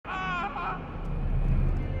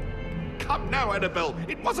Come now, Annabelle.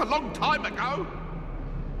 It was a long time ago.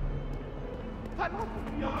 That will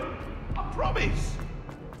be over. I promise.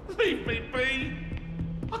 Leave me be.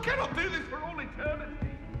 I cannot do this for all eternity.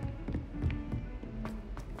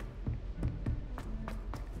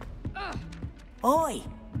 Oi!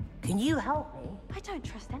 Can you help me? I don't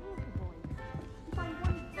trust any of the boys.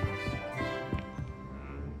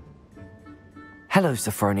 Hello,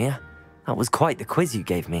 Sophronia. That was quite the quiz you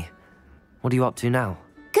gave me. What are you up to now?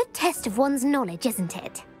 Good test of one's knowledge, isn't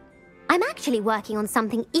it? I'm actually working on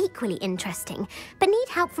something equally interesting, but need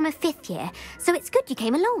help from a 5th year, so it's good you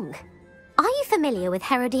came along. Are you familiar with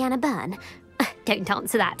Herodiana Byrne? Don't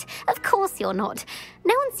answer that. Of course you're not.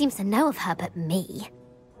 No one seems to know of her but me.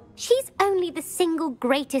 She's only the single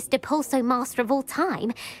greatest Depulso master of all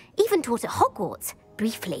time, even taught at Hogwarts,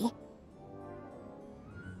 briefly.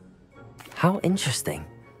 How interesting.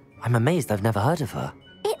 I'm amazed I've never heard of her.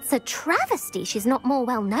 It's a travesty she's not more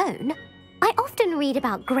well known. I often read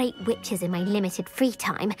about great witches in my limited free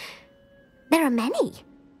time. There are many.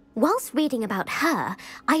 Whilst reading about her,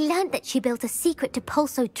 I learned that she built a secret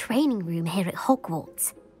Depulso training room here at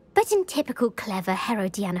Hogwarts. But in typical clever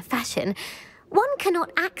Herodiana fashion, one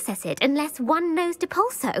cannot access it unless one knows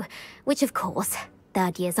Depulso, which of course,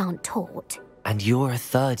 3rd years aren't taught. And you're a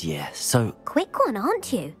 3rd year, so... Quick one,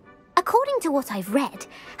 aren't you? According to what I've read,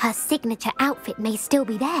 her signature outfit may still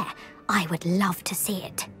be there. I would love to see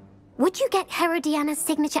it. Would you get Herodiana's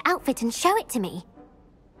signature outfit and show it to me?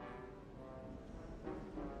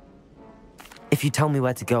 If you tell me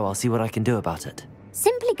where to go, I'll see what I can do about it.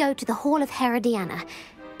 Simply go to the Hall of Herodiana.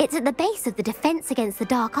 It's at the base of the Defense Against the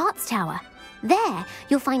Dark Arts Tower. There,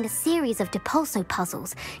 you'll find a series of Depulso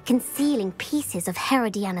puzzles concealing pieces of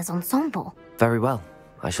Herodiana's ensemble. Very well.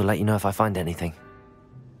 I shall let you know if I find anything.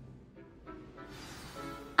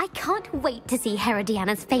 I can't wait to see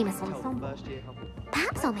Herodiana's famous ensemble.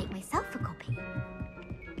 Perhaps I'll make myself a copy.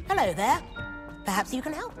 Hello there. Perhaps you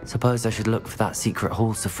can help. Suppose I should look for that secret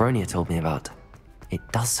hall Sophronia told me about. It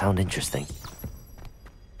does sound interesting.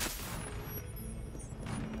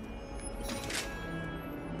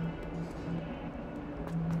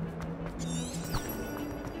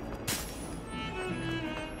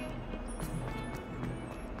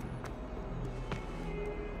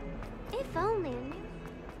 If only.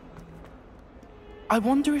 I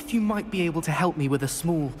wonder if you might be able to help me with a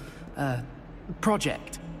small,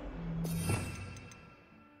 project.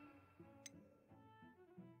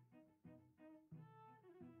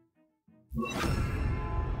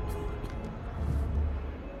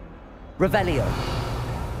 Revelio.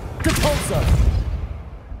 Depulso.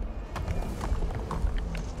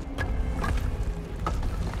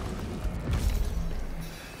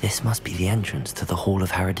 This must be the entrance to the Hall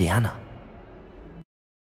of Herodiana.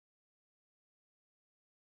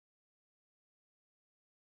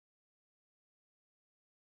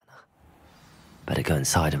 Better go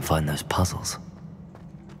inside and find those puzzles.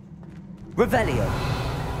 Revelio.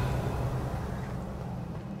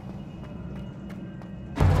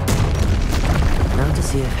 Now to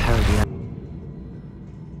see if Herodiana...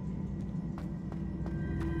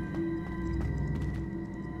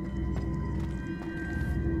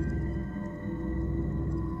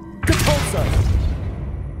 Depulso.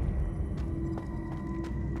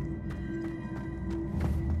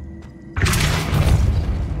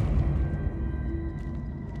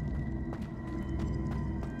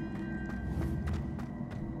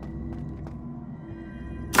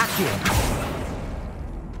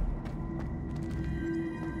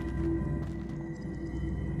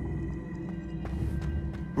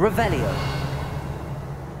 Revelio.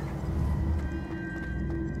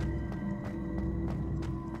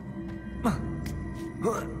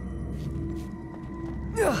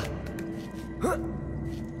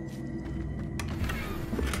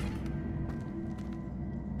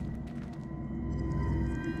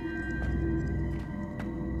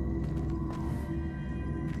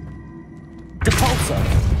 Depulso.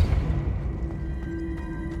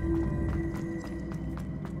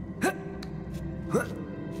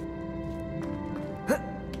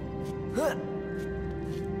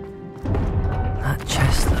 That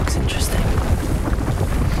chest looks interesting.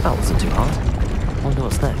 That wasn't too hard. Wonder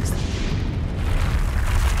what's next.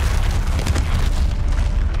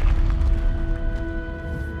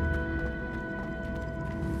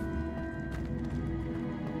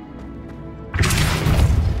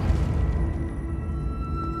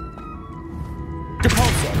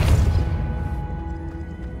 Depulso.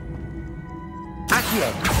 Accio.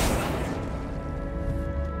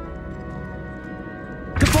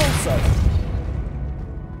 Depulso.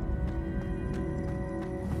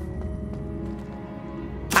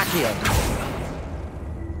 Accio.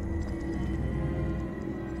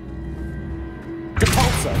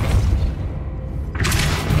 Depulso!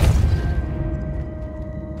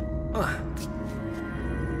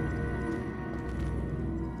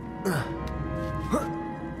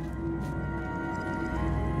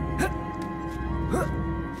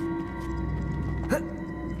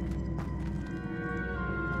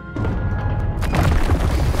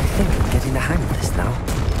 I think I'm getting the hang of this now.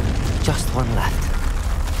 Just one left.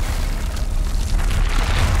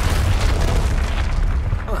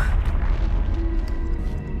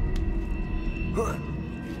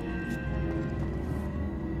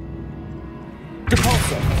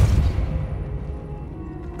 Depulso!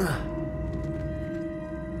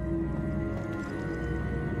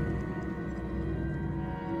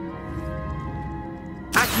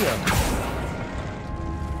 Accio!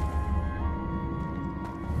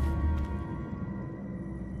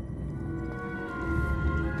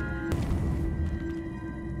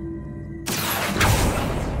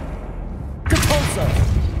 Depulso!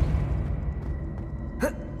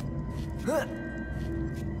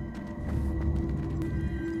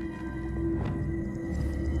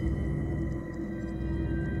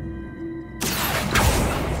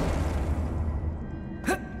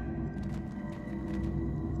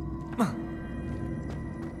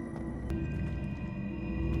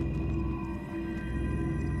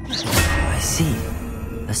 I see.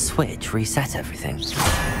 The switch reset everything.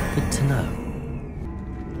 Good to know.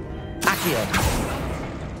 Accio!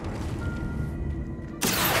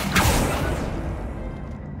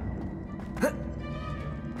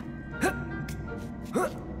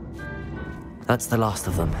 That's the last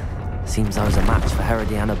of them. Seems I was a match for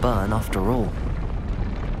Herodiana Byrne after all.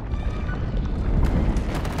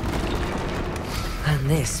 And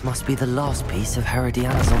this must be the last piece of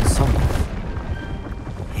Herodiana's ensemble.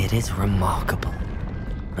 It is remarkable.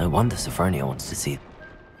 No wonder Sophronia wants to see it.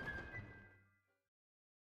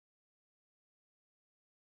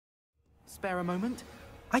 Spare a moment?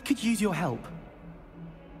 I could use your help.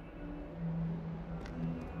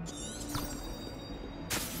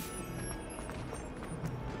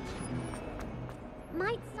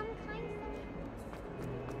 Might some kind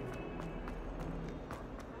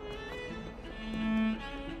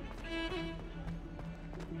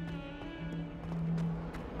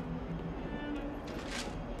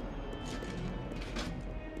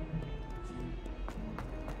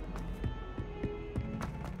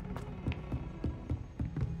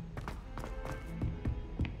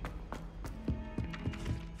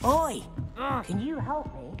Oi! Can you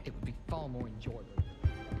help me? It would be far more enjoyable.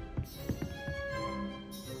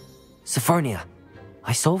 Sophronia,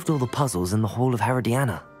 I solved all the puzzles in the Hall of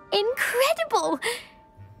Herodiana. Incredible!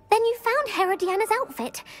 Then you found Herodiana's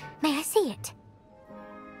outfit. May I see it?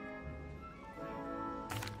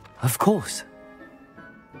 Of course.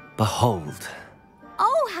 Behold.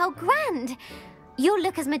 Oh, how grand! You'll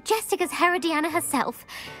look as majestic as Herodiana herself,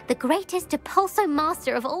 the greatest Depulso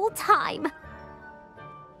master of all time.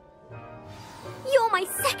 You're my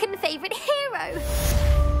second favorite hero!